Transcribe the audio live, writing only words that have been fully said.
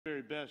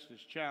very best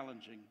is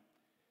challenging.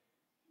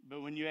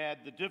 But when you add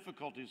the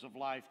difficulties of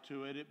life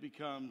to it, it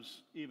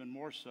becomes even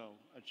more so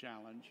a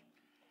challenge.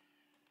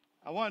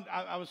 I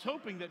was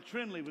hoping that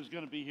Trinley was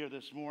going to be here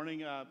this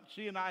morning.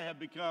 She and I have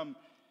become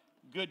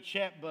good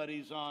chat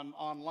buddies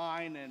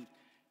online, and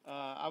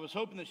I was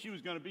hoping that she was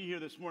going to be here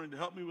this morning to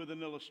help me with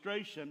an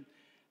illustration.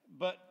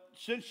 But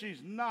since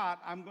she's not,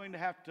 I'm going to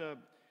have to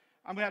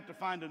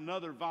find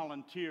another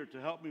volunteer to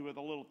help me with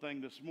a little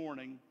thing this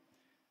morning.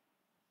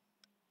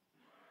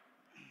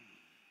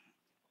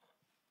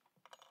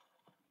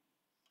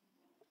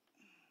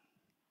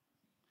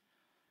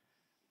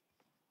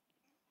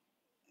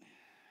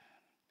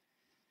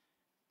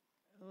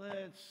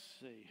 Let's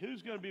see.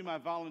 Who's going to be my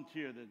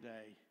volunteer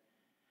today?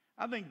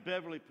 I think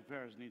Beverly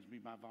Prepares needs to be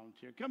my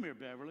volunteer. Come here,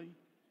 Beverly.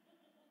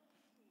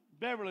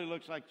 Beverly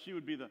looks like she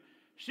would be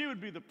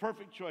the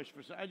perfect choice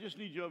for. I just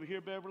need you over here,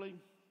 Beverly,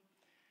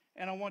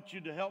 and I want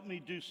you to help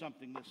me do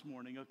something this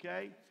morning,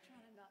 okay?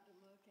 Trying not to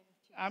look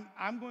at you.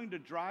 I'm going to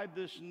drive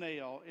this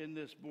nail in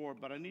this board,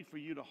 but I need for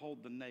you to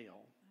hold the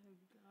nail. Oh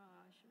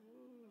gosh.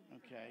 Ooh.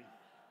 Okay.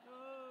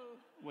 Oh.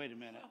 Wait a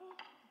minute.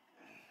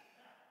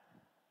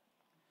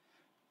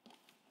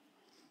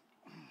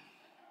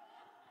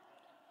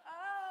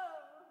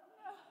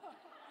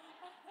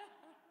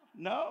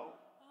 No?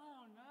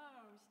 Oh, no,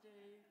 Steve.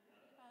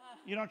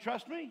 You don't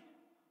trust me?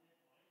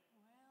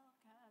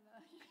 Well,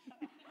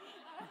 kind of.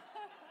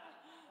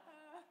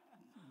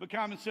 But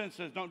common sense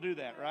says don't do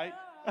that, right?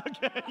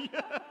 Okay.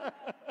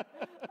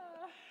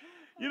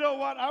 You know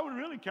what? I would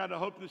really kind of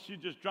hope that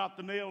she'd just drop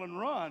the nail and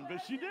run,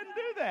 but she didn't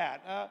do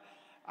that.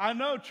 I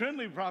know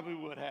Trinley probably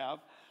would have.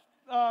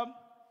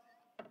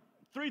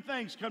 Three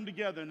things come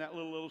together in that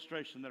little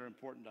illustration that are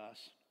important to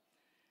us.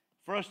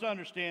 For us to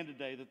understand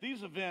today that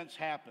these events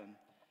happen.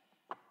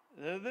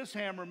 This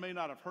hammer may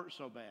not have hurt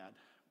so bad,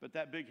 but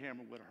that big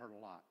hammer would have hurt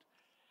a lot.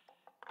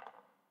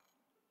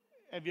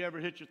 Have you ever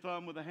hit your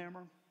thumb with a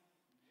hammer?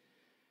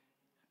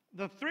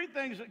 The three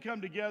things that come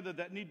together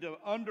that need to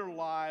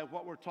underlie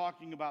what we're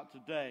talking about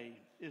today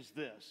is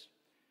this.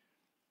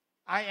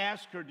 I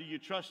asked her, do you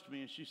trust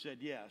me? And she said,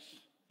 yes,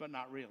 but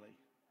not really.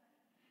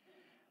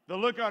 The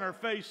look on her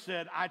face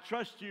said, I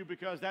trust you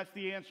because that's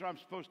the answer I'm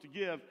supposed to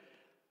give,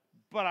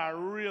 but I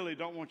really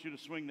don't want you to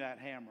swing that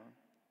hammer.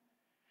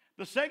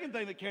 The second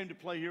thing that came to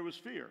play here was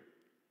fear.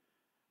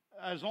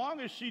 As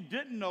long as she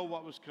didn't know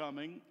what was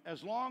coming,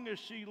 as long as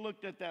she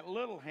looked at that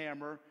little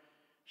hammer,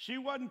 she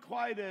wasn't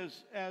quite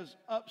as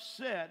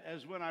upset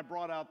as when I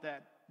brought out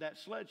that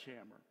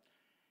sledgehammer.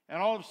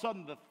 And all of a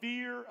sudden, the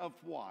fear of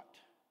what?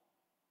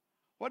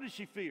 What did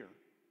she fear?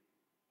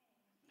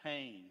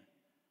 Pain.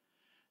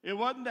 It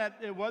wasn't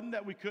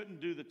that we couldn't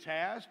do the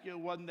task. It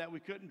wasn't that we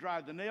couldn't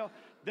drive the nail.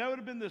 There would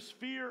have been this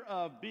fear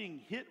of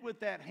being hit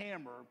with that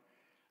hammer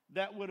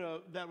that would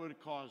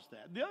have caused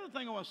that. The other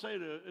thing I want to say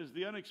is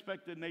the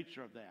unexpected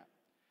nature of that.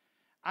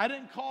 I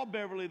didn't call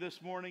Beverly this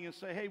morning and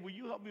say, hey, will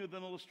you help me with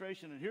an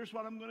illustration? And here's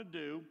what I'm going to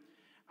do.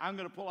 I'm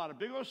going to pull out a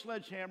big old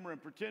sledgehammer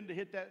and pretend to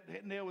hit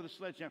that nail with a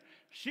sledgehammer.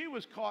 She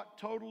was caught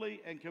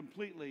totally and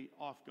completely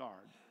off guard.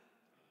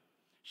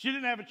 She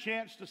didn't have a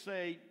chance to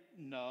say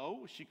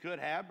no. She could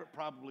have, but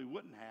probably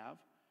wouldn't have.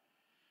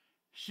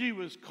 She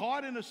was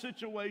caught in a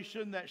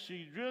situation that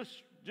she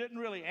just didn't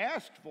really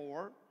ask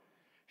for.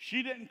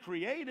 She didn't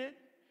create it.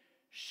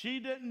 She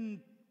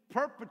didn't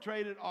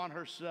perpetrate it on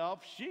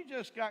herself. She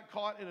just got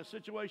caught in a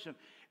situation.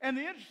 And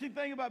the interesting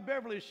thing about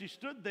Beverly is she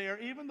stood there,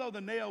 even though the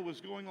nail was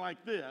going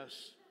like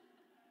this,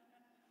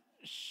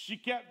 she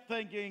kept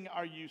thinking,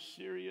 are you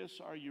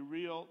serious? Are you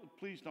real?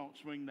 Please don't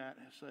swing that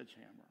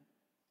sledgehammer.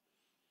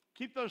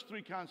 Keep those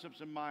three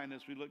concepts in mind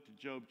as we look to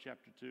Job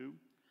chapter 2.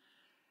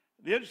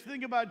 The interesting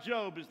thing about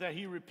Job is that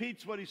he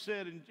repeats what he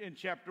said in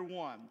chapter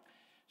 1.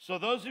 So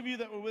those of you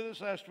that were with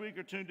us last week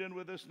or tuned in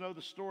with us know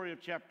the story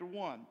of chapter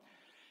 1.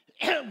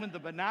 When the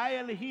B'nai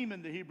Elohim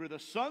in the Hebrew, the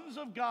sons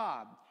of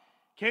God,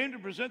 came to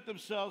present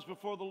themselves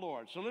before the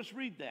Lord. So let's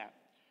read that.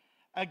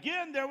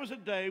 Again, there was a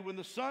day when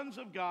the sons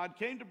of God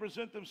came to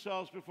present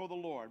themselves before the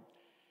Lord.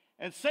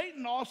 And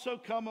Satan also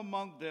come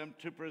among them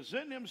to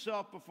present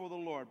himself before the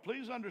Lord.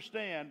 Please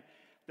understand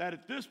that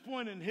at this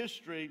point in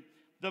history,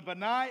 the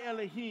B'nai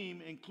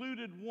Elohim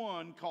included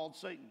one called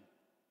Satan.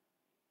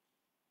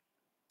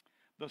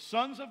 The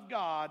sons of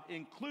God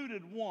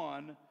included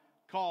one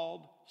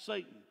called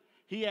Satan.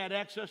 He had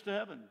access to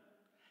heaven.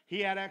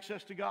 He had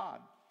access to God.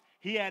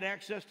 He had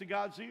access to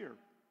God's ear.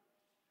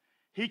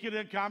 He could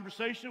have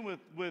conversation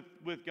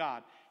with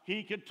God.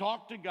 He could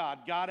talk to God.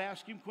 God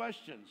asked him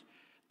questions.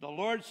 The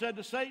Lord said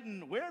to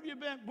Satan, where have you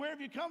been? Where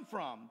have you come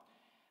from?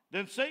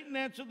 Then Satan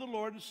answered the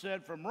Lord and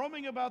said, from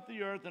roaming about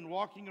the earth and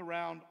walking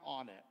around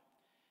on it.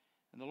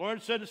 And the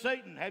Lord said to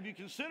Satan, have you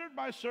considered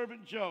my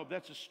servant Job?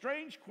 That's a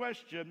strange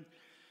question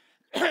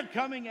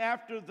coming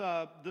after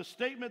the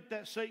statement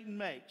that Satan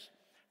makes.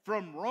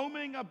 From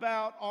roaming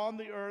about on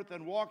the earth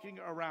and walking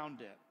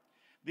around it.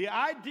 The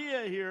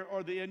idea here,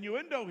 or the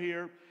innuendo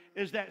here,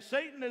 is that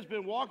Satan has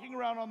been walking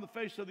around on the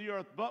face of the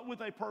earth, but with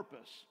a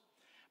purpose.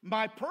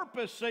 My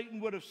purpose, Satan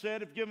would have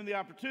said, if given the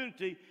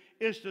opportunity,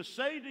 is to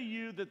say to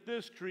you that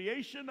this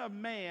creation of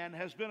man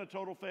has been a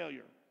total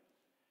failure.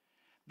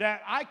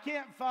 That I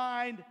can't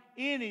find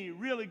any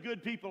really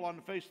good people on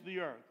the face of the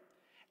earth.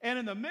 And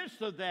in the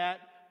midst of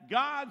that,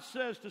 God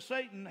says to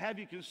Satan, have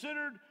you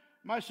considered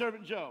my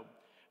servant Job?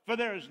 For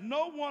there is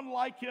no one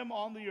like him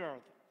on the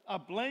earth, a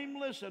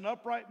blameless and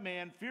upright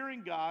man,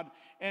 fearing God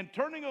and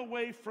turning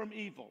away from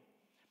evil.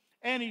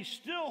 And he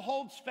still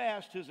holds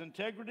fast his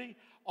integrity,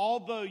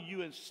 although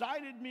you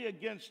incited me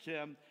against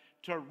him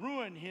to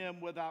ruin him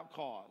without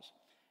cause.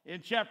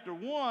 In chapter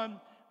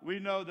 1, we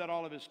know that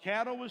all of his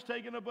cattle was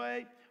taken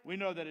away. We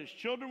know that his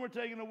children were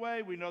taken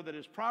away. We know that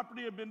his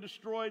property had been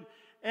destroyed.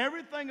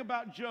 Everything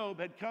about Job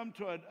had come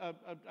to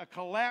a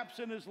collapse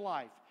in his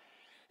life.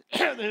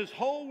 His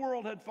whole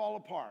world had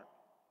fallen apart.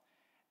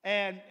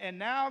 And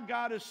now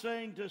God is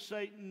saying to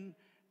Satan,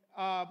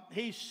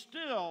 he's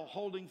still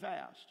holding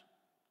fast.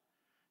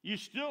 You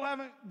still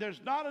haven't,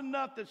 there's not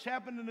enough that's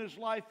happened in his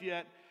life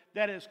yet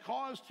that has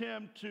caused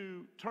him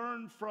to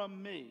turn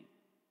from me.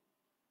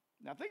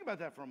 Now think about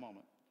that for a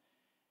moment.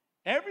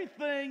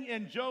 Everything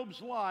in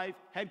Job's life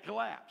had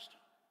collapsed.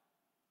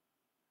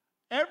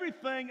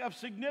 Everything of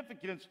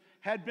significance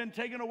had been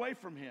taken away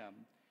from him,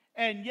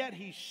 and yet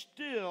he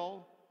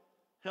still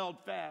held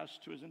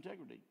fast to his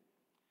integrity.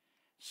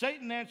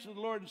 Satan answered the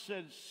Lord and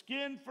said,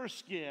 skin for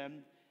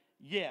skin,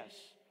 yes.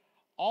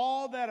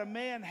 All that a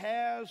man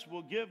has,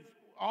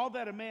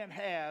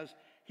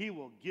 he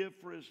will give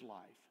for his life.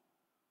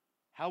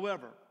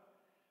 However,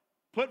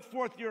 put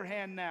forth your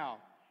hand now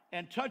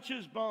and touch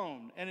his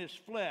bone and his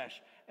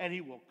flesh, and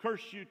he will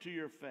curse you to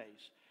your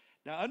face.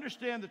 Now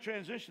understand the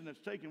transition that's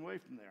taken away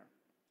from there.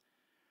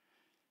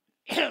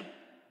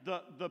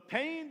 The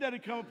pain that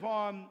had come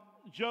upon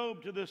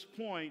Job to this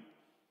point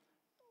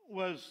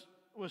was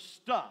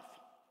stuff.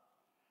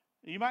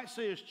 You might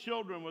say his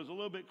children was a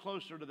little bit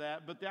closer to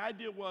that, but the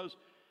idea was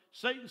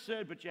Satan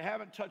said, but you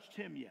haven't touched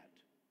him yet.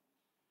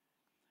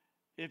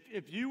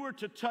 If you were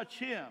to touch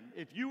him,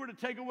 if you were to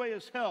take away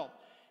his help,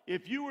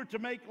 if you were to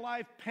make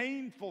life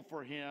painful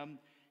for him,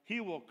 he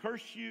will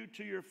curse you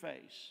to your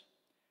face.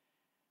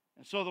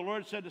 And so the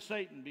Lord said to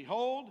Satan,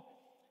 behold,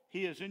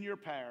 he is in your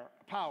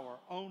power,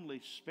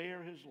 only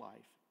spare his life.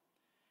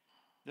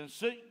 Then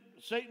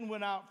Satan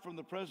went out from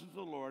the presence of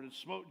the Lord and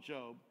smote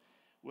Job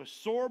with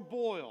sore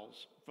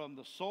boils from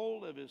the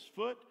sole of his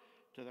foot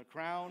to the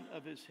crown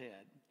of his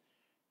head.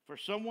 For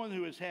someone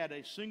who has had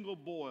a single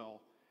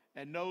boil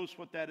and knows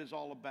what that is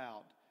all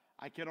about,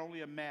 I can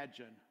only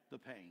imagine the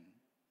pain.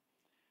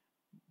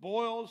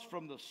 Boils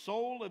from the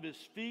sole of his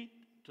feet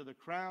to the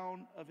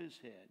crown of his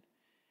head.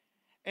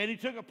 And he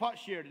took a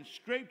potsherd and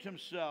scraped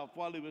himself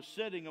while he was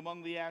sitting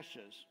among the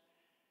ashes.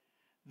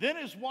 Then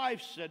his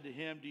wife said to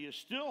him, do you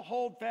still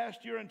hold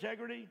fast to your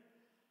integrity?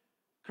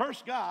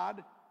 Curse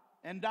God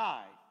and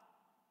die.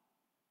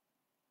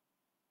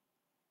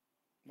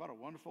 What a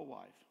wonderful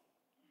wife.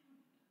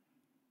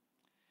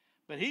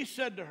 But he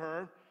said to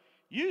her,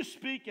 you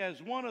speak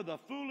as one of the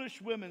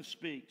foolish women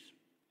speaks.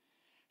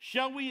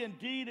 Shall we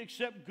indeed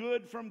accept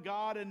good from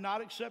God and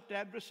not accept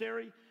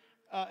adversity?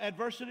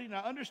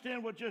 Now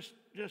understand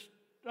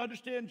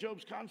understand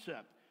Job's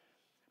concept.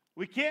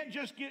 We can't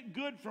just get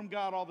good from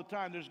God all the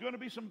time. There's going to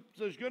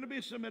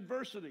be some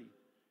adversity.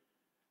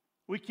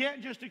 We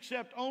can't just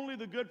accept only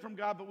the good from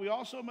God, but we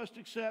also must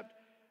accept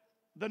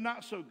the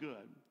not so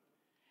good.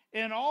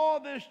 In all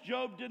this,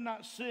 Job did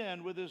not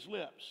sin with his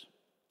lips.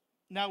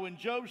 Now, when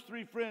Job's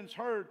three friends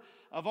heard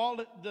of all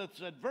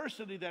this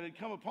adversity that had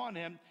come upon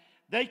him,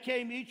 they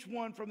came each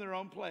one from their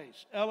own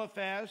place.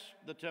 Eliphaz,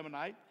 the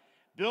Temanite,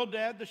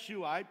 Bildad, the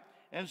Shuhite,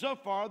 and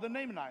Zophar, the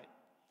Naamanite.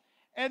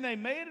 And they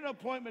made an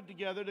appointment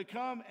together to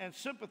come and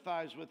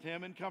sympathize with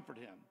him and comfort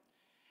him.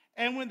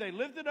 And when they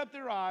lifted up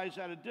their eyes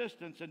at a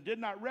distance and did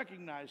not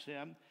recognize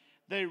him,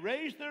 they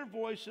raised their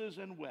voices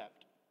and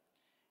wept.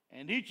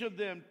 And each of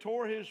them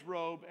tore his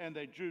robe, and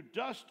they threw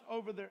dust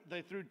over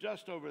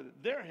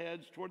their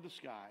heads toward the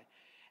sky.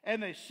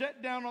 And they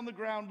sat down on the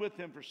ground with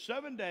him for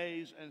 7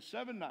 days and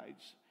 7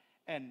 nights,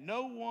 and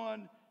no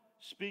one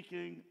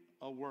speaking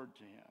a word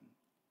to him.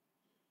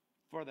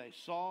 For they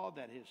saw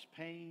that his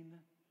pain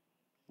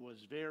was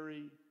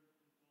very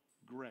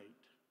great.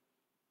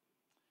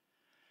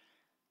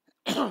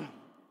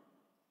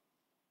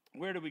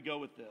 Where do we go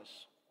with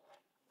this?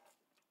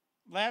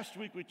 Last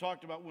week we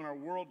talked about when our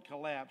world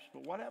collapsed,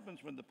 but what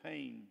happens when the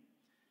pain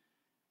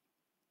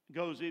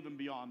goes even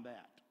beyond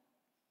that?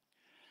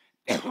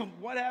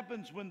 What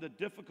happens when the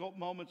difficult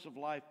moments of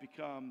life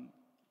become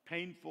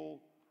painful,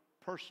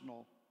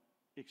 personal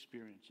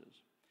experiences?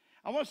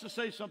 I want us to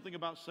say something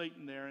about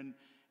Satan there, and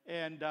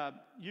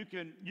you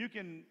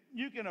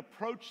can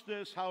approach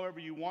this however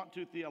you want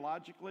to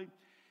theologically.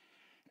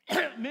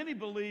 Many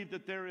believe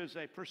that there is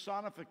a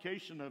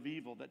personification of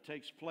evil that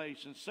takes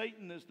place, and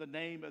Satan is the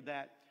name of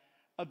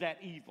that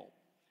evil.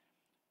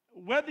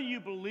 Whether you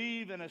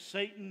believe in a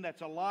Satan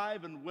that's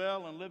alive and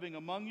well and living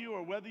among you,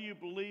 or whether you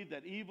believe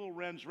that evil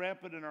runs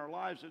rampant in our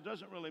lives, it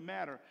doesn't really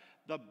matter.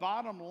 The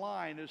bottom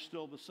line is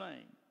still the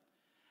same.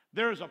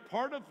 There's a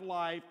part of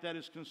life that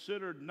is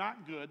considered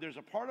not good. There's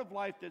a part of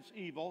life that's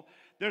evil.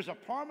 There's a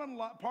part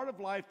of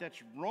life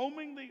that's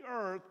roaming the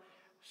earth,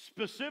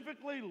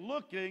 specifically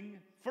looking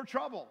for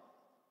trouble,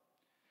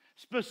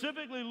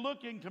 specifically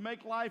looking to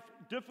make life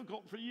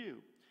difficult for you.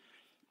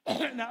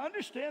 Now,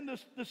 understand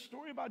this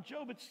story about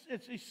Job.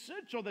 It's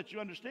essential that you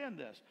understand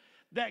this,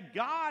 that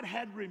God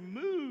had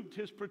removed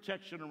his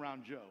protection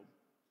around Job.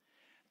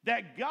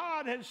 That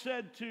God had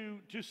said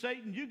to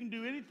Satan, you can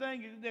do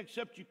anything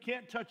except you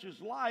can't touch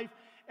his life.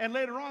 And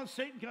later on,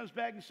 Satan comes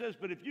back and says,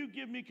 but if you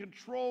give me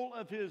control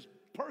of his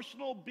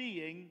personal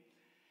being,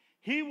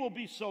 he will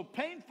be so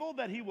painful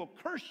that he will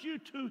curse you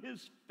to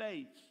his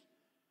face.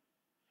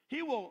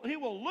 He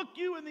will look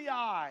you in the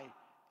eye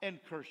and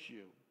curse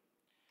you.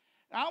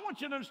 Now, I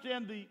want you to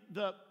understand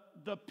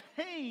the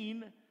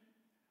pain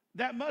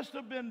that must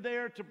have been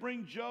there to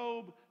bring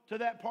Job to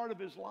that part of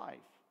his life.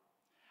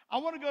 I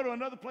want to go to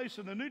another place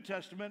in the New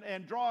Testament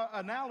and draw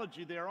an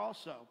analogy there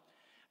also.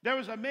 There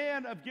was a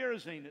man of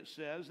Gerasene, it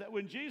says, that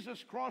when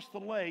Jesus crossed the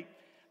lake,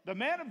 the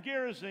man of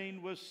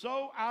Gerasene was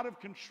so out of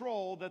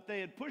control that they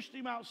had pushed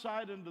him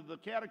outside into the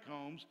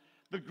catacombs,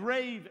 the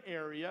grave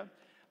area.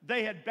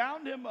 They had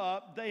bound him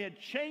up. They had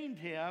chained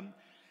him.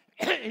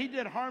 He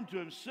did harm to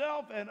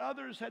himself, and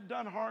others had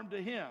done harm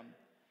to him.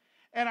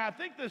 And I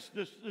think this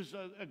is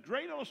a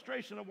great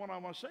illustration of what I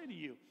want to say to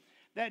you.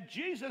 That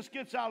Jesus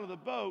gets out of the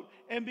boat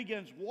and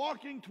begins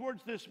walking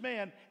towards this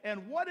man.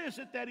 And what is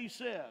it that he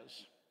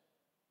says?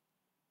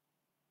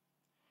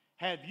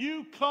 Have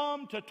you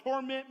come to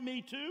torment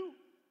me too?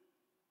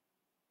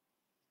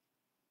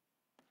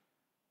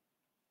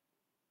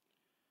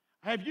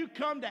 Have you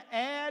come to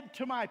add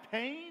to my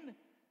pain?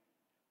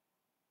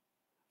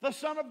 The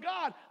Son of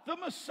God, the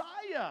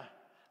Messiah,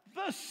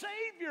 the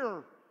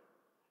Savior.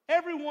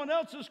 Everyone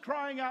else is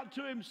crying out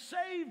to him,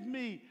 save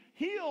me,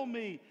 heal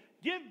me.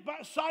 Give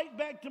sight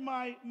back to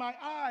my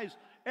eyes.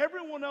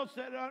 Everyone else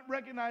that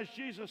recognized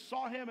Jesus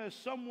saw him as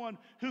someone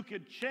who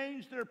could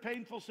change their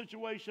painful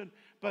situation,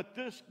 but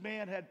this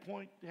man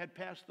had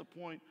passed the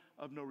point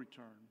of no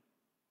return.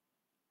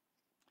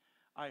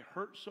 I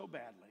hurt so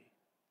badly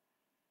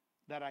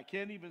that I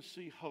can't even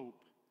see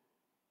hope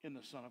in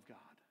the Son of God.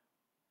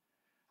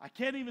 I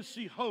can't even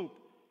see hope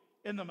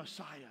in the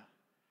Messiah.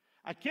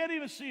 I can't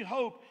even see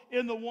hope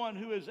in the one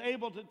who is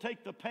able to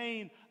take the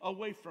pain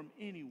away from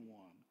anyone.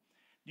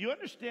 Do you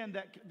understand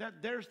that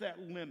there's that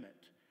limit?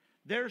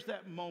 There's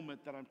that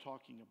moment that I'm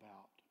talking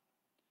about.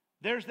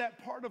 There's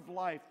that part of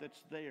life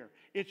that's there.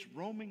 It's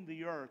roaming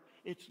the earth.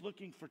 It's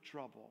looking for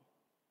trouble.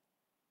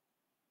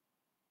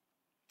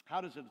 How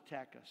does it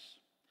attack us?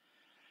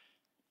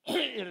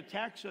 It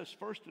attacks us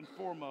first and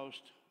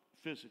foremost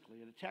physically.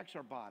 It attacks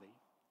our body.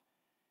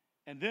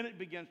 And then it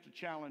begins to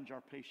challenge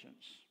our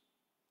patience.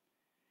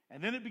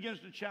 And then it begins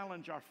to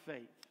challenge our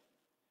faith.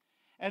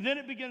 And then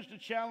it begins to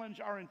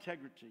challenge our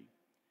integrity.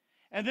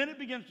 And then it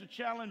begins to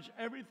challenge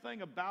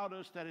everything about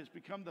us that has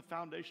become the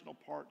foundational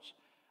parts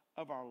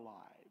of our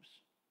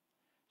lives.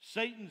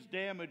 Satan's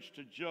damage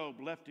to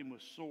Job left him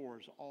with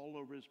sores all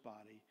over his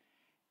body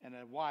and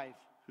a wife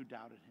who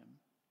doubted him.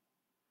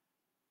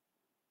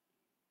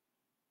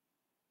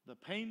 The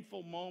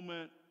painful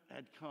moment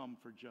had come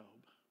for Job.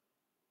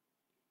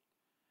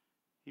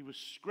 He was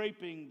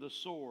scraping the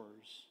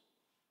sores,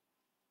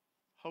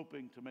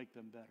 hoping to make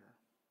them better.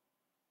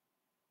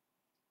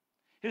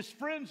 His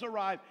friends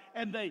arrive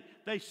and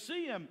they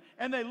see him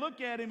and they look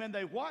at him and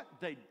they what?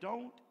 They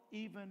don't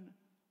even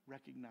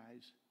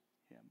recognize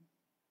him.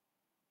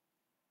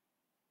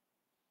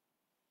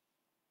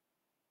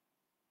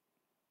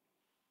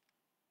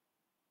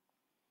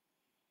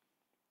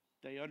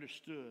 They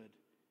understood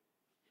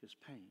his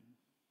pain.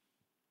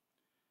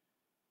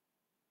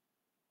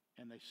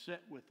 And they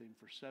sat with him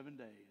for 7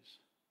 days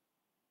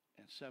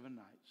and 7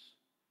 nights,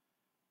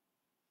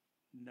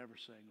 never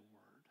saying a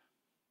word.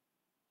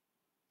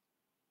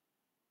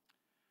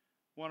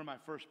 One of my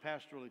first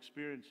pastoral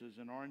experiences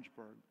in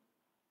Orangeburg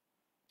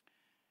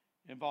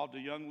involved a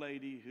young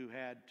lady who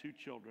had 2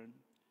 children.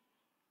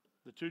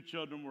 The 2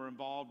 children were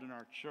involved in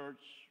our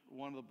church.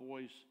 One of the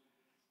boys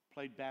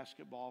played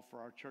basketball for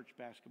our church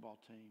basketball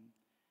team.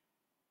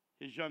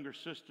 His younger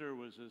sister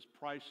was as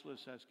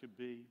priceless as could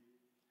be.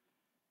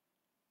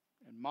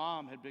 And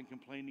mom had been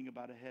complaining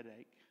about a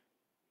headache.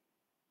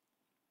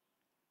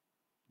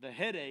 The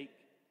headache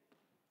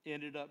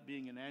ended up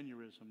being an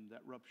aneurysm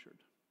that ruptured.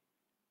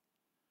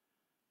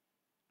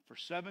 For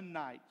 7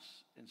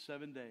 nights and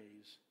 7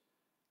 days,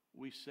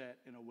 we sat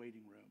in a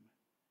waiting room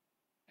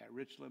at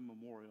Richland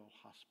Memorial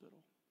Hospital.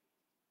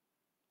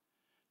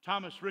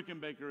 Thomas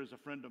Rickenbacker is a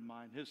friend of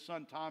mine. His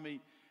son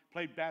Tommy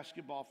played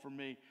basketball for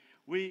me.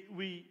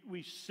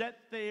 We sat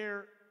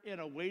there in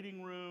a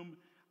waiting room.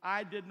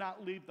 I did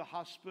not leave the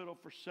hospital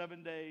for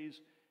 7 days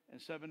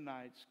and 7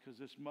 nights because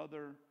this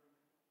mother,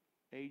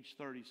 age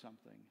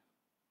 30-something,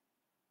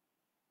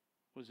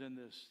 was in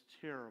this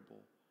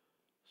terrible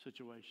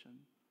situation.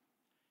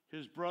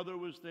 His brother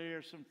was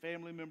there. Some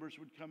family members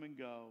would come and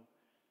go.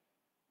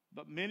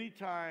 But many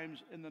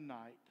times in the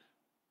night,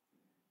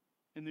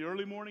 in the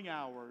early morning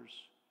hours,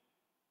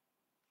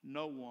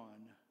 no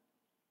one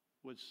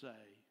would say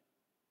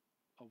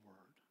a word.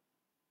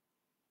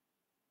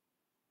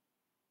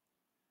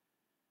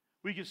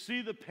 We could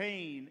see the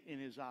pain in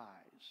his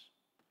eyes.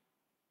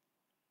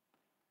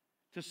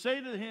 To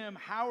say to him,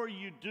 "How are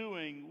you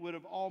doing?" would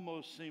have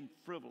almost seemed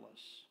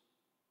frivolous.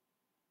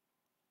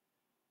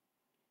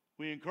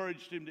 We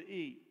encouraged him to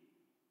eat.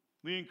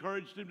 We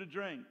encouraged him to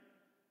drink.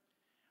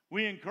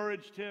 We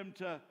encouraged him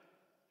to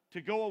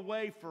go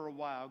away for a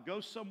while,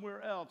 go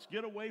somewhere else,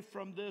 get away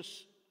from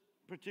this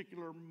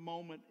particular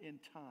moment in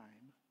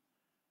time.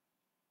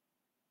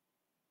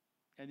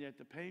 And yet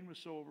the pain was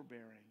so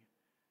overbearing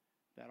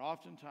that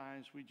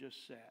oftentimes we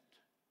just sat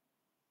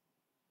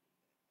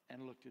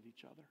and looked at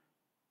each other.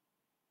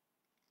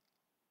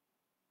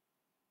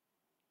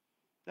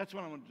 That's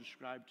what I want to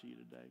describe to you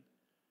today.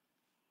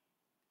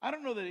 I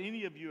don't know that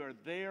any of you are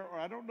there, or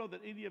I don't know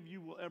that any of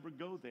you will ever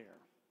go there.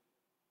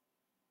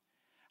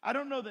 I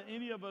don't know that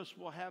any of us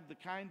will have the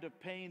kind of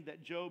pain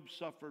that Job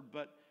suffered,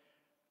 but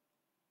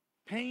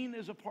pain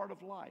is a part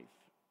of life.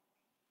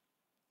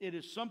 It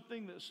is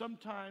something that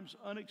sometimes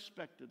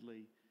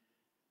unexpectedly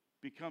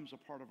becomes a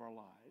part of our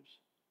lives.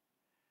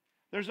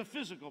 There's a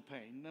physical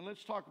pain, and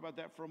let's talk about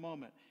that for a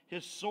moment.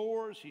 His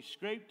sores, he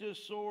scraped his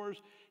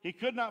sores. He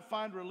could not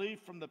find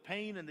relief from the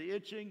pain and the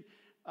itching.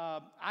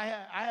 I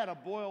had a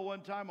boil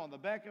one time on the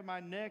back of my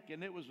neck,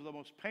 and it was the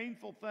most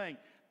painful thing.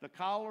 The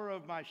collar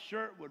of my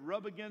shirt would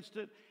rub against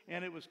it,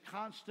 and it was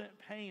constant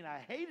pain. I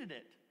hated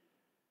it.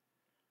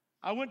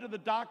 I went to the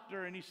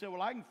doctor, and he said,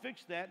 "Well, I can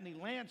fix that," and he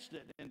lanced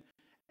it.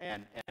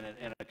 And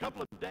in a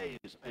couple of days,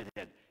 it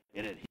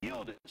had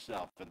healed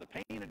itself, and the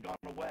pain had gone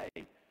away.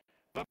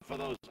 But for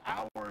those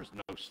hours,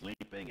 no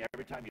sleeping,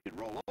 every time you'd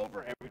roll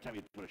over, every time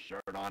you'd put a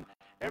shirt on,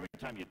 every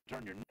time you'd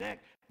turn your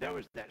neck, there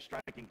was that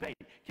striking pain.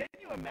 Can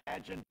you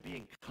imagine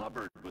being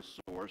covered with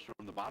sores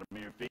from the bottom of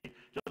your feet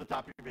to the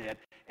top of your head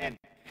and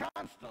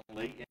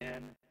constantly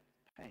in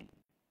pain?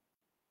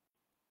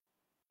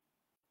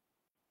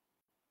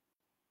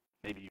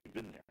 Maybe you've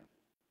been there.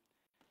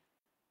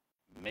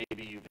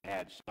 Maybe you've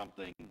had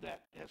something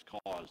that has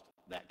caused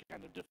that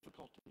kind of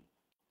difficulty.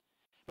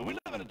 But we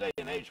live in a day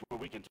and age where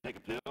we can take a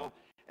pill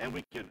and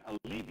we can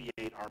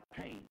alleviate our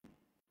pain.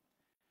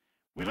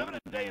 We live in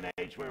a day and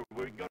age where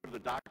we can go to the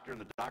doctor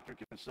and the doctor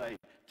can say,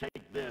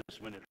 "Take this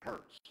when it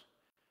hurts.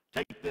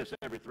 Take this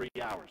every 3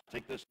 hours.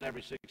 Take this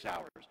every 6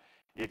 hours.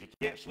 If you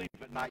can't sleep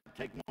at night,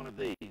 take one of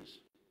these."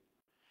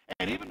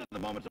 And even in the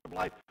moments of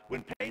life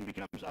when pain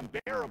becomes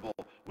unbearable,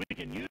 we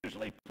can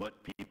usually put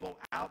people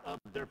out of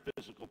their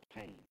physical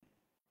pain.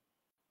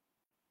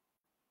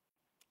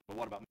 But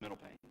what about mental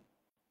pain?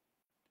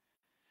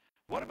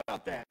 What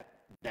about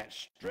that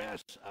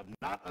stress of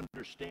not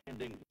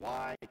understanding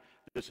why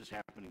this is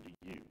happening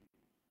to you?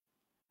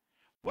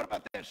 What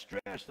about that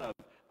stress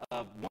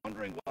of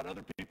wondering what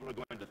other people are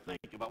going to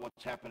think about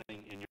what's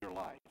happening in your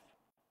life?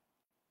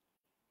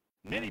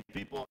 Many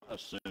people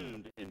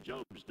assumed in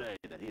Job's day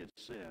that he had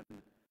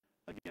sinned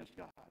against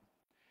God.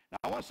 Now,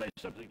 I want to say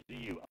something to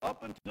you.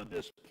 Up until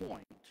this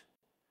point,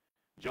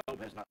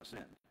 Job has not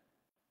sinned.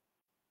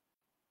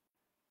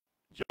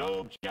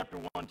 Job chapter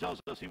 1 tells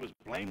us he was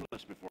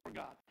blameless before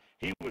God.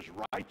 He was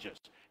righteous.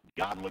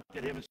 God looked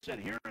at him and said,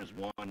 "Here is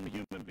one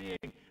human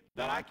being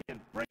that I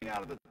can bring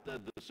out of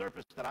the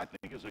surface that I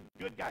think is a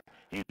good guy.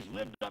 He's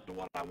lived up to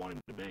what I want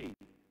him to be."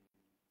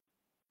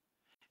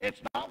 It's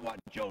not what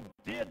Job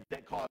did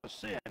that caused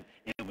sin.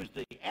 It was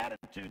the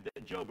attitude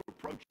that Job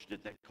approached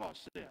it that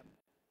caused sin.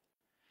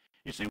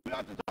 You see, we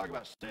often talk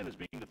about sin as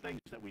being the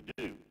things that we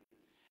do.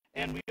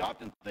 And we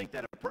often think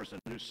that a person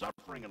who's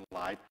suffering in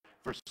life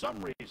for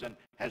some reason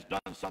has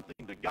done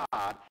something to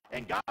God,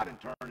 and God in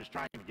turn is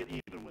trying to get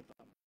even with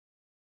them.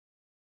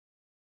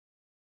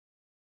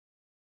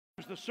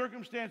 The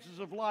circumstances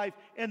of life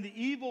and the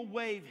evil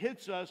wave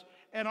hits us,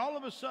 and all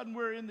of a sudden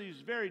we're in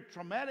these very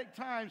traumatic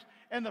times,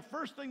 and the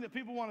first thing that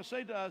people want to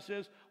say to us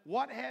is,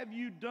 "What have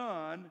you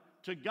done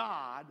to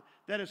God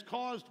that has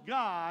caused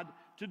God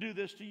to do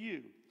this to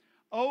you?"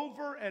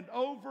 Over and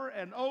over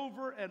and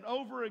over and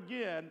over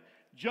again,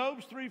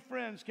 Job's 3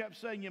 friends kept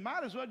saying, "You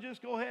might as well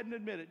just go ahead and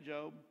admit it,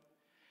 Job.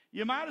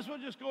 You might as well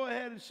just go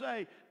ahead and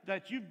say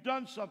that you've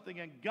done something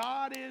and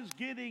God is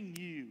getting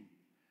you."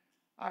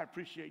 I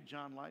appreciate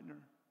John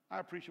Leitner. I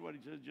appreciate what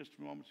he said just a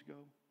few moments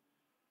ago.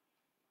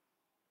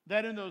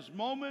 That in those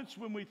moments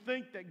when we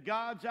think that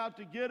God's out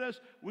to get us,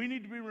 we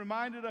need to be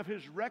reminded of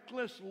his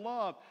reckless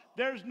love.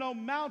 There's no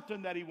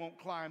mountain that he won't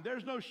climb.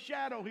 There's no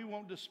shadow he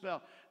won't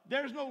dispel.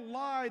 There's no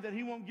lie that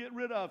he won't get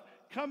rid of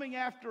coming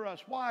after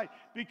us. Why?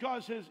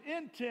 Because his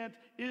intent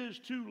is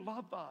to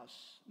love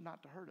us,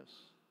 not to hurt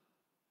us.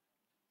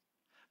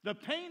 The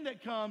pain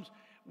that comes,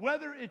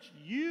 whether it's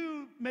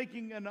you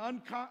making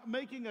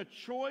a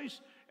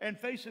choice and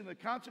facing the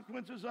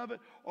consequences of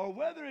it, or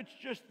whether it's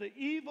just the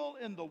evil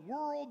in the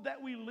world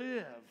that we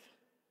live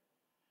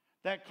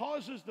that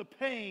causes the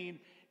pain,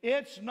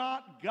 it's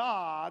not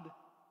God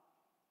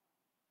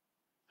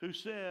who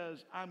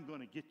says, "I'm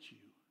going to get you."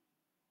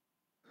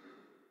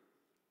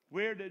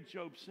 Where did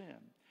Job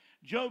sin?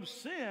 Job's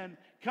sin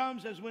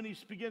comes as when he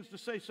begins to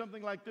say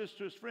something like this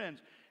to his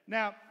friends.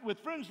 Now, with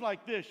friends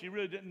like this, you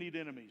really didn't need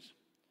enemies.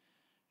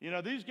 You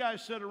know, these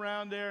guys sit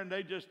around there and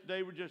they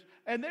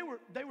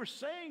were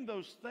saying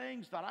those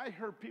things that I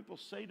heard people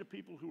say to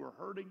people who are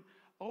hurting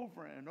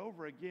over and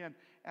over again,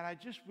 and I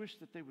just wish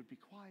that they would be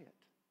quiet.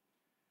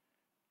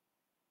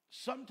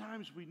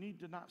 Sometimes we need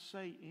to not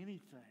say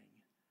anything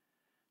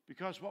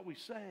because what we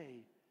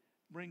say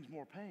brings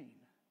more pain.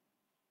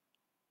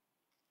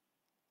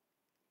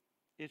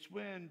 It's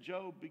when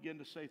Job began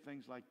to say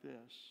things like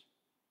this.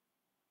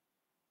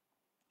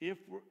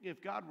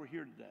 If God were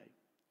here today,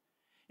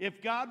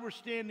 if God were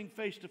standing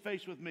face to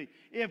face with me,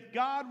 if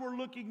God were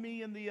looking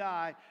me in the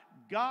eye,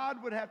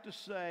 God would have to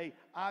say,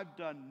 I've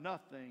done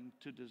nothing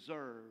to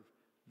deserve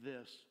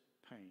this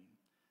pain,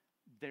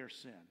 their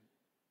sin.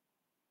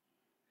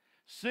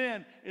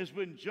 Sin is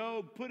when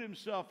Job put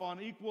himself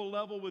on equal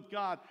level with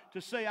God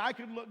to say, I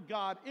can look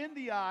God in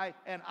the eye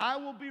and I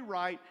will be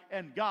right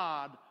and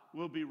God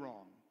will be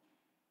wrong.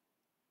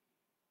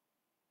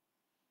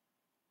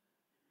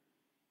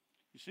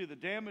 You see, the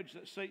damage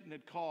that Satan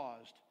had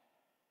caused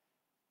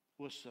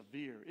was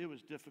severe. It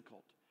was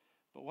difficult.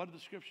 But what did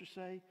the scripture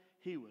say?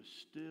 He was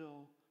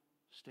still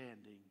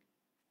standing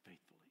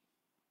faithfully.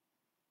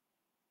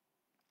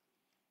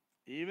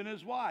 Even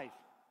his wife.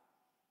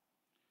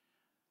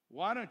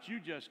 Why don't you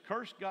just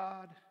curse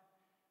God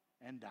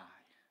and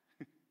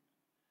die?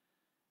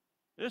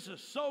 This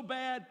is so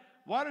bad.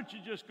 Why don't you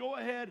just go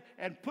ahead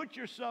and put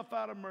yourself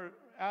out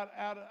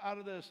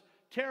of this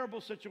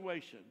terrible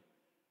situation?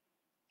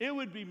 It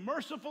would be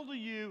merciful to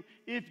you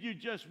if you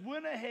just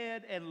went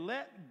ahead and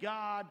let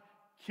God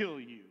kill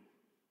you.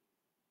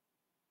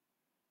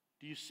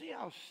 Do you see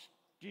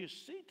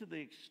to the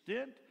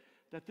extent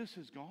that this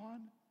has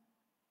gone?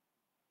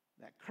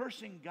 That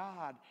cursing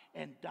God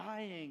and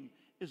dying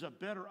is a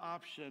better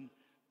option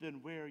than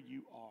where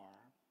you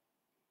are.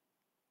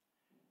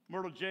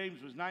 Myrtle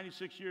James was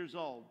 96 years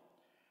old.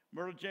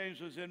 Myrtle James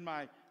was in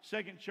my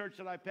second church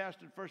that I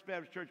pastored, First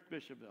Baptist Church,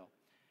 Bishopville.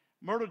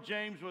 Myrtle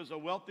James was a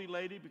wealthy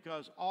lady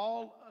because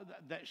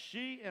that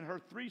she and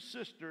her three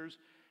sisters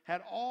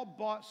had all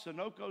bought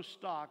Sunoco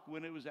stock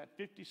when it was at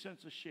 50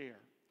 cents a share.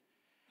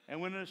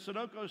 And when the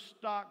Sunoco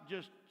stock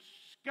just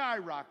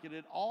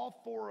skyrocketed,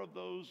 all four of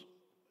those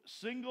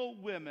single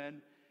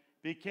women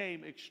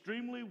became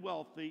extremely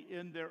wealthy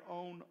in their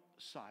own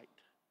sight.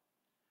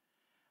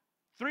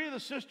 Three of the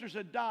sisters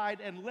had died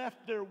and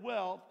left their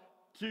wealth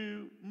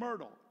to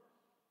Myrtle.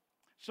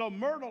 So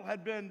Myrtle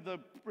had been the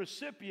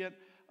recipient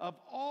of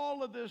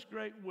all of this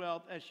great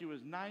wealth as she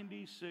was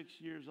 96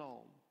 years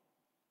old.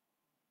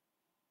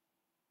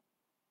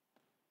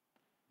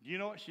 Do you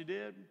know what she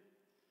did?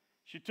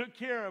 She took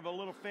care of a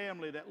little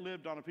family that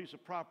lived on a piece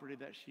of property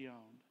that she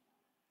owned.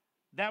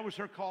 That was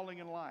her calling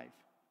in life.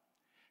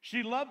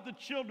 She loved the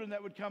children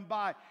that would come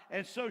by,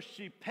 and so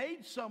she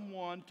paid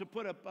someone to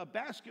put a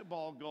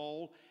basketball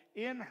goal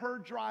in her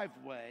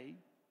driveway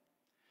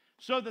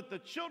so that the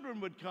children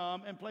would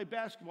come and play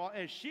basketball,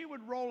 and she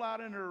would roll out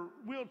in her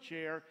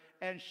wheelchair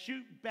and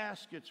shoot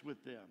baskets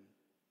with them.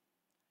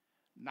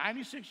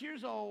 96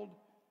 years old,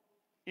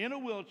 in a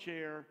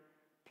wheelchair,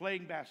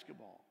 playing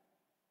basketball.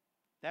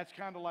 That's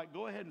kind of like,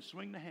 go ahead and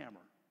swing the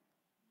hammer.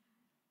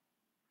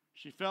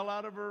 She fell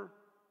out of her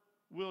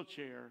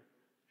wheelchair,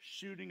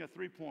 shooting a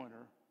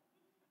three-pointer,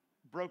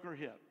 broke her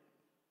hip.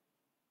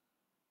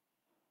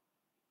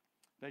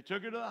 They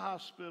took her to the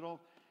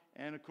hospital,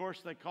 and of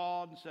course they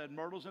called and said,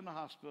 Myrtle's in the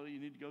hospital, you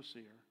need to go see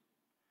her.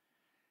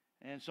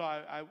 And so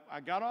I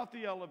got off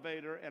the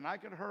elevator, and I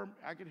could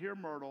hear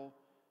Myrtle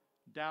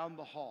down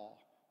the hall.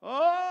 Oh!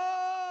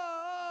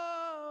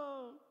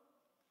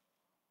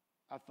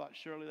 I thought,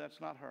 surely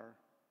that's not her.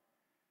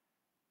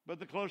 But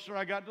the closer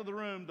I got to the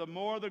room, the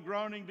more the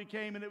groaning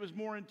became, and it was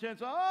more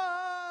intense.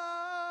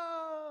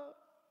 Oh!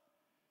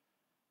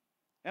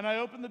 And I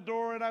opened the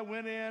door, and I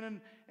went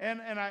in,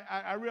 and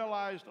I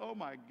realized, oh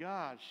my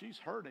God, she's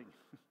hurting.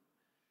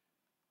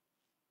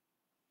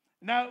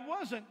 Now, it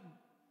wasn't,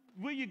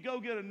 will you go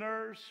get a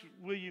nurse?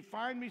 Will you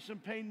find me some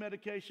pain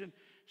medication?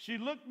 She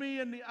looked me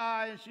in the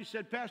eye and she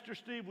said, Pastor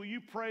Steve, will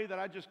you pray that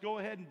I just go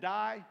ahead and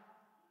die?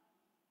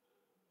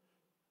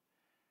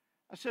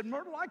 I said,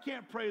 Myrtle, I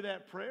can't pray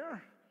that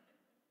prayer.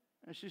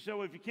 And she said,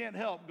 well, if you can't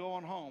help, go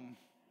on home.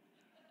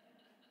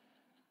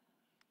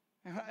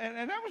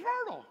 And that was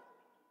Myrtle.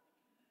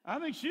 I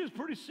think she was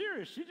pretty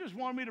serious. She just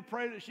wanted me to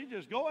pray that she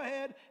just go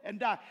ahead and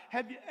die.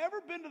 Have you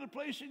ever been to the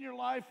place in your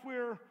life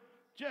where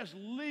just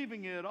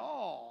leaving it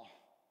all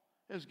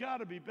has got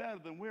to be better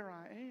than where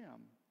I am?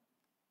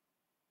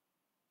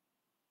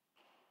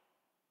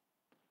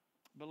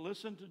 But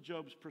listen to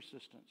Job's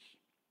persistence.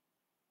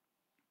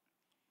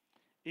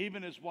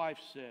 Even his wife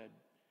said,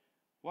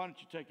 why don't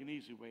you take an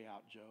easy way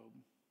out, Job?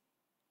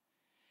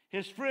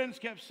 His friends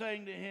kept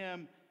saying to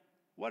him,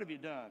 what have you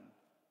done?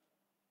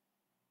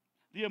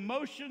 The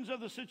emotions of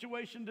the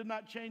situation did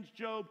not change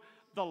Job.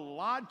 The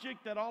logic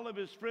that all of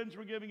his friends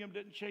were giving him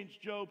didn't change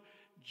Job.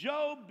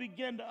 Job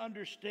began to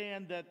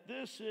understand that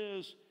this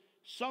is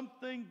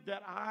something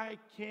that I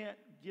can't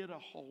get a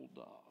hold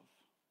of.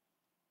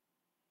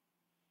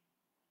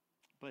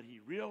 But he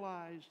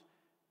realized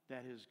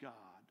that his God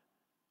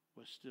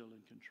was still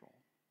in control.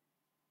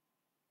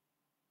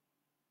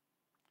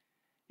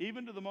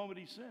 Even to the moment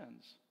he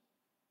sins,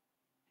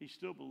 he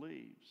still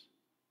believes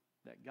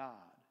that God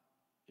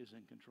is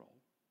in control.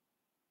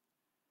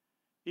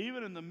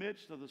 Even in the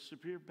midst of the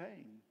severe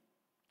pain,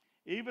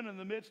 even in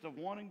the midst of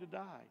wanting to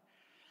die,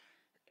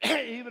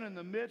 even in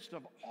the midst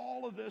of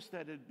all of this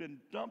that had been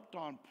dumped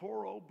on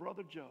poor old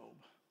brother Job,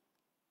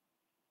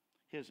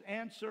 his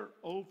answer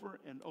over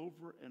and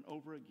over and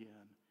over again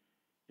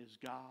is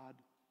God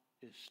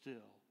is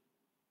still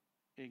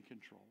in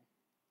control.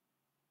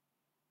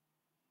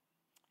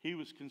 He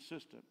was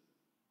consistent.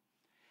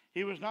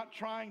 He was not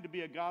trying to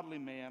be a godly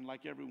man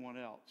like everyone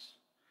else.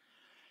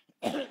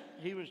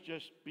 He was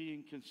just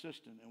being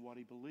consistent in what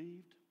he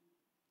believed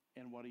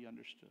and what he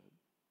understood.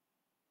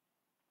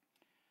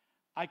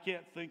 I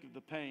can't think of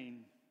the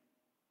pain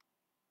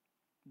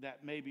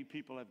that maybe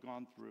people have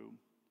gone through.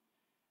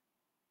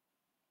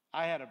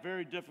 I had a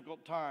very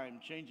difficult time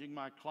changing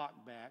my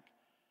clock back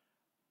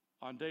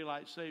on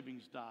daylight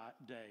savings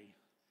day.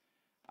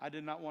 I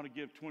did not want to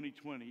give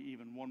 2020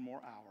 even one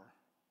more hour.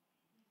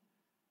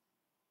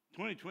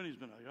 2020 has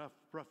been a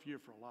rough year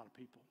for a lot of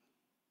people.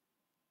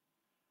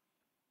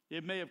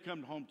 It may have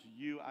come home to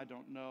you, I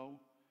don't know.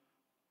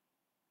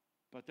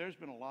 But there's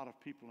been a lot of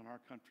people in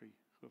our country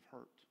who have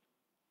hurt.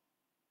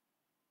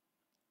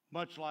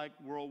 Much like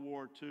World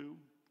War II,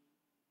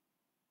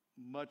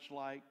 much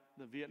like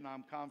the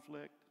Vietnam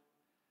conflict,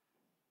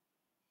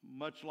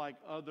 much like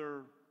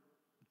other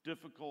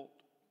difficult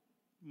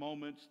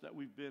moments that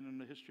we've been in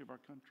the history of our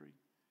country.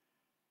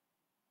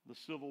 The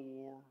Civil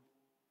War,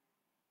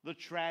 the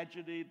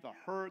tragedy, the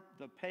hurt,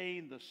 the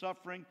pain, the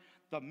suffering,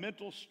 the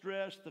mental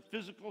stress, the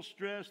physical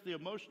stress, the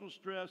emotional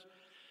stress.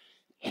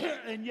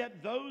 And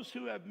yet those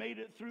who have made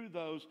it through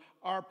those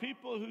are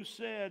people who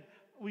said,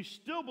 we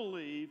still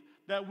believe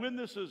that when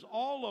this is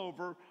all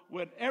over,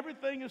 when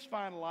everything is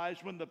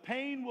finalized, when the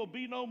pain will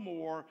be no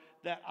more,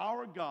 that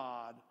our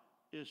God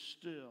is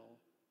still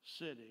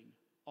sitting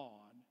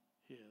on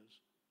his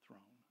throne.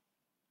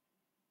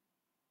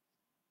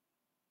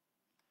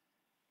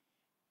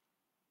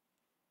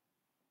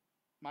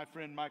 My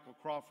friend Michael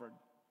Crawford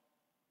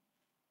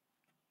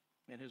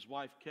and his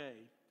wife Kay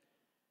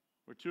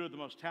were two of the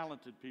most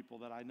talented people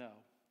that I know.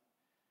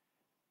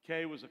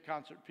 Kay was a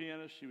concert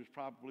pianist. She was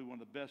probably one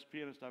of the best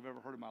pianists I've ever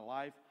heard in my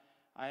life.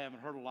 I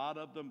haven't heard a lot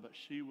of them, but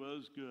she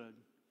was good.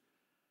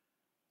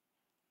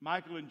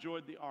 Michael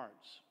enjoyed the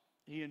arts.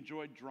 He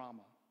enjoyed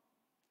drama.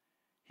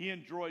 He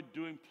enjoyed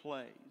doing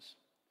plays.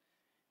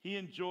 He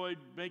enjoyed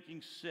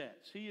making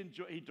sets. He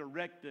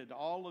directed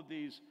all of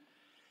these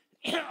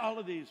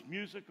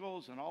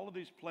musicals and all of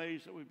these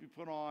plays that would be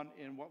put on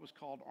in what was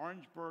called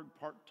Orangeburg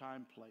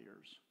Part-Time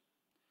Players.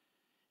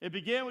 It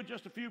began with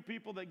just a few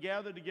people that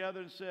gathered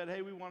together and said,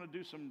 hey, we want to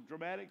do some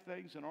dramatic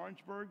things in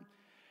Orangeburg.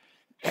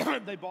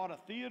 They bought a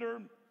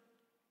theater,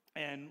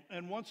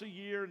 and once a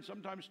year, and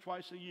sometimes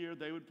twice a year,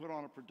 they would put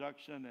on a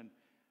production, and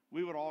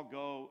we would all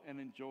go and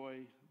enjoy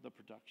the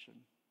production.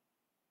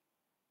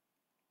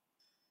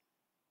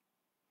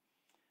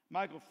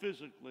 Michael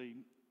physically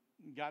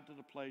got to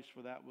the place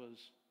where that was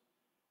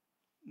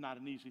not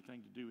an easy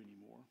thing to do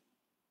anymore.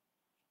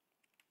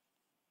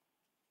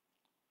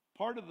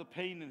 Part of the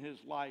pain in his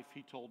life,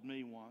 he told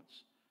me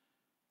once,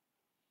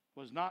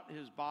 was not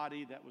his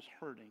body that was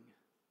hurting,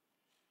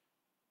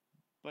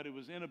 but it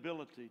was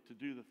inability to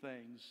do the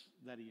things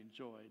that he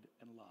enjoyed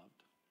and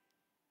loved.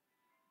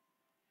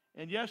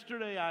 And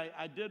yesterday,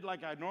 I did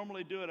like I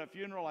normally do at a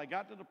funeral. I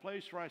got to the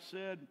place where I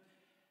said,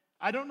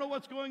 I don't know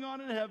what's going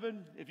on in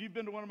heaven. If you've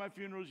been to one of my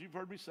funerals, you've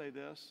heard me say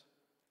this.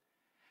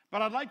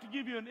 But I'd like to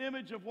give you an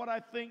image of what I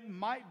think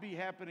might be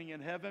happening in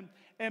heaven.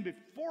 And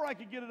before I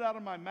could get it out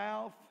of my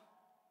mouth,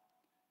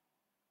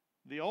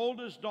 the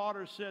oldest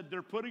daughter said,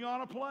 they're putting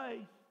on a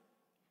play.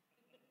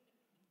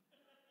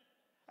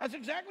 That's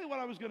exactly what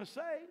I was going to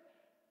say.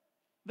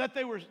 That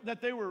they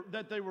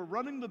were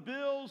running the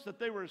bills, that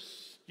they were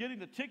getting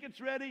the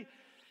tickets ready,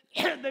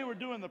 they were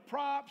doing the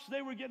props,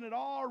 they were getting it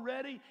all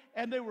ready,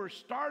 and they were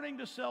starting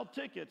to sell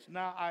tickets.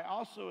 Now, I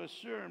also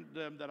assured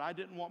them that I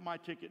didn't want my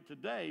ticket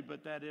today,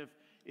 but that if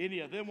any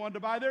of them wanted to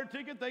buy their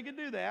ticket, they could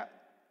do that.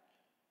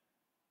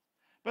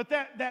 But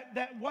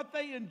that what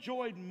they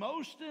enjoyed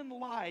most in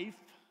life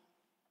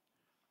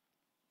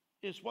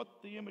is what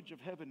the image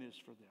of heaven is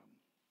for them.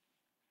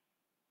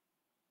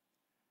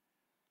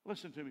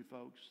 Listen to me,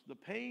 folks. The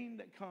pain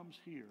that comes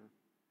here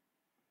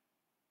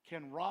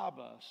can rob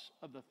us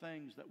of the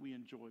things that we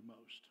enjoy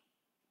most.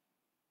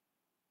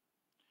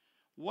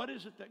 What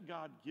is it that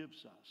God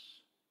gives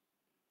us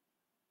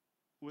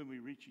when we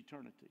reach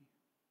eternity?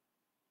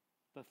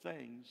 The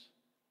things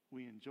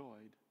we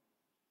enjoyed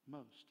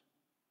most.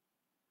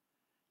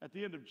 At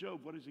the end of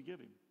Job, what does he give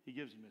him? He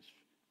gives him his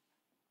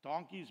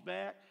donkeys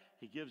back.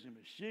 He gives him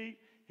his sheep.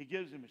 He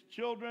gives him his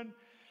children.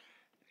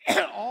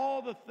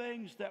 All the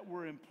things that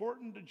were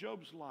important to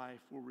Job's life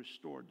were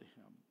restored to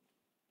him.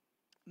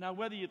 Now,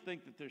 whether you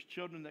think that there's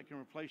children that can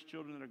replace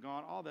children that are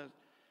gone,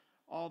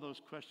 all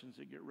those questions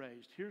that get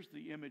raised, here's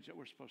the image that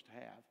we're supposed to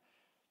have.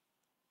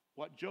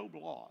 What Job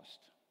lost,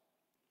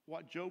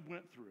 what Job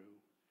went through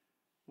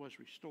was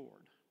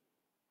restored.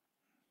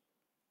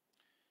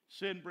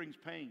 Sin brings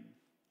pain.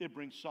 It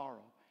brings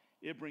sorrow.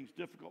 It brings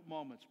difficult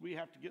moments. We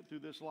have to get through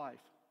this life.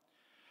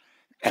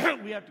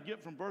 We have to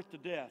get from birth to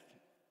death.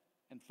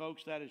 And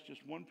folks, that is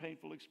just one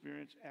painful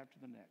experience after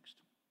the next.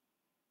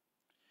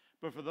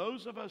 But for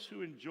those of us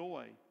who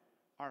enjoy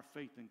our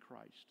faith in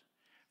Christ,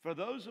 for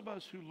those of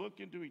us who look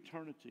into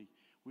eternity,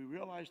 we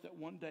realize that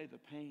one day the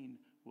pain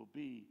will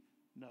be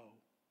no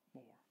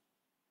more.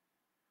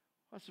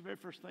 That's the very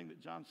first thing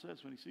that John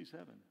says when he sees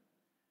heaven.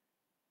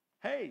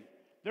 Hey,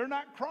 they're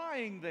not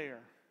crying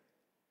there.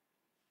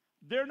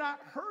 They're not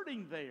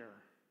hurting there.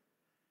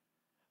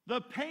 The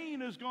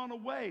pain has gone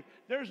away.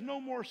 There's no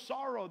more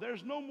sorrow.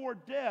 There's no more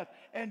death.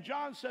 And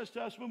John says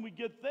to us, when we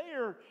get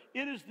there,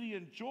 it is the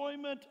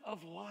enjoyment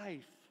of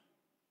life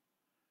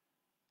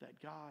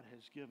that God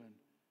has given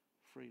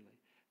freely.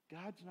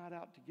 God's not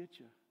out to get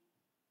you.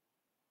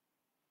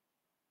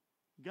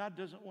 God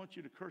doesn't want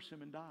you to curse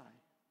him and die.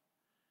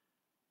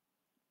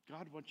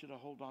 God wants you to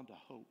hold on to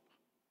hope.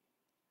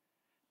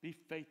 Be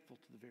faithful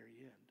to the very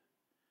end.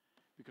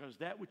 Because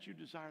that which you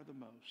desire the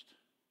most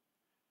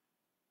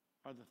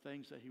are the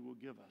things that he will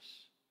give us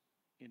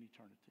in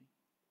eternity.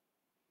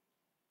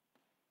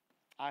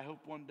 I hope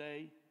one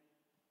day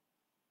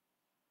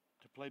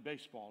to play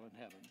baseball in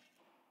heaven.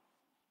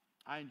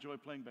 I enjoy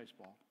playing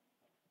baseball.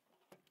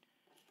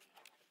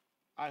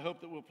 I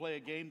hope that we'll play a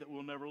game that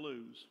we'll never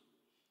lose.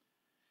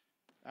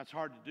 That's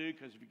hard to do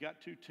because if you've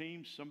got two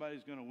teams,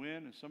 somebody's going to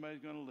win and somebody's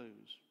going to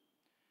lose.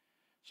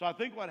 So I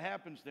think what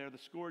happens there, the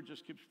score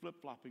just keeps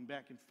flip-flopping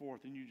back and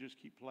forth, and you just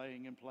keep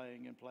playing and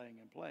playing and playing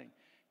and playing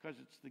because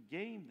it's the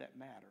game that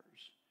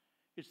matters.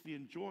 It's the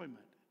enjoyment.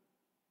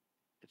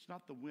 It's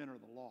not the win or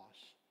the loss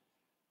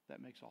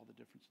that makes all the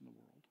difference in the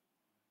world.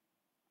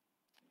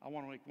 I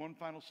want to make one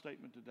final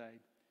statement today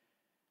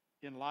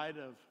in light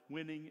of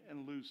winning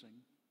and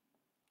losing.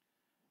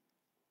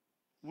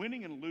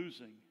 Winning and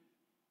losing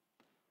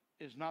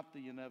is not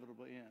the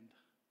inevitable end.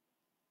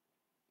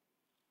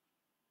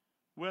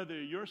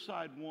 Whether your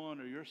side won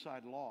or your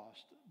side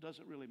lost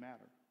doesn't really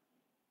matter.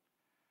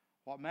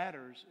 What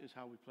matters is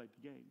how we played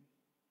the game.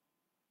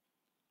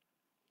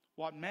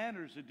 What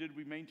matters is did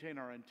we maintain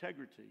our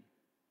integrity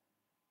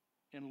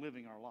in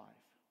living our life.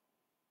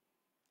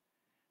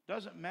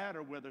 Doesn't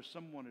matter whether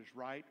someone is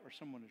right or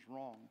someone is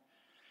wrong.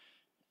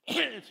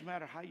 It's a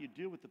matter how you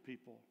deal with the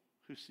people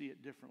who see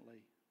it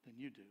differently than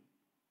you do.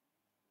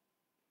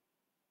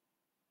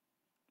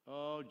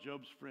 Oh,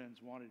 Job's friends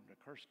wanted him to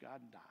curse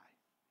God and die.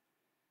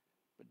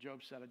 But Job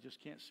said, I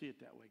just can't see it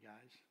that way,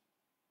 guys.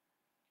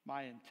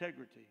 My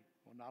integrity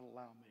will not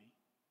allow me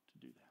to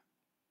do that.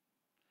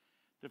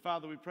 Dear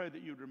Father, we pray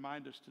that you would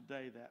remind us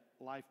today that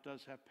life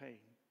does have pain.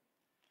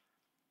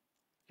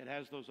 It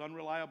has those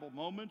unreliable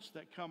moments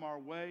that come our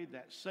way,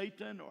 that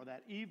Satan or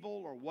that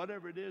evil or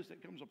whatever it is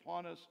that comes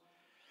upon us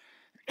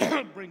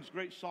brings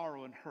great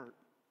sorrow and hurt.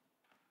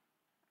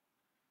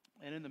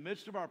 And in the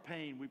midst of our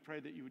pain, we pray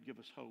that you would give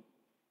us hope.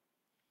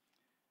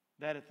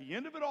 That at the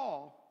end of it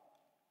all,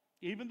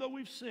 even though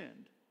we've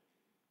sinned,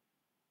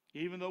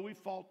 even though we've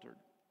faltered,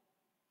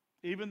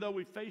 even though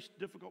we've faced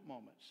difficult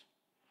moments,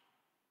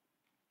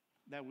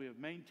 that we have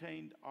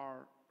maintained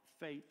our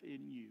faith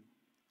in you,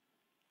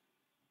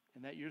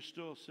 and that you're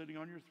still sitting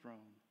on your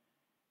throne,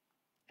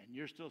 and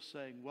you're still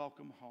saying,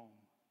 welcome home,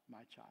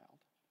 my child.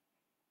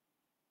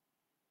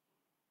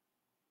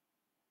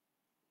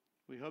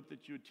 We hope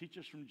that you would teach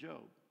us from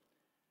Job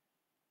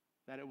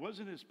that it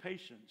wasn't his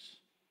patience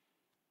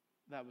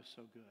that was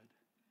so good.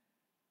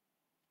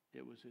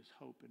 It was his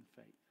hope and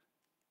faith.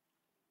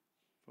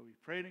 For we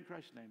prayed in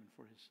Christ's name and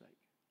for his sake.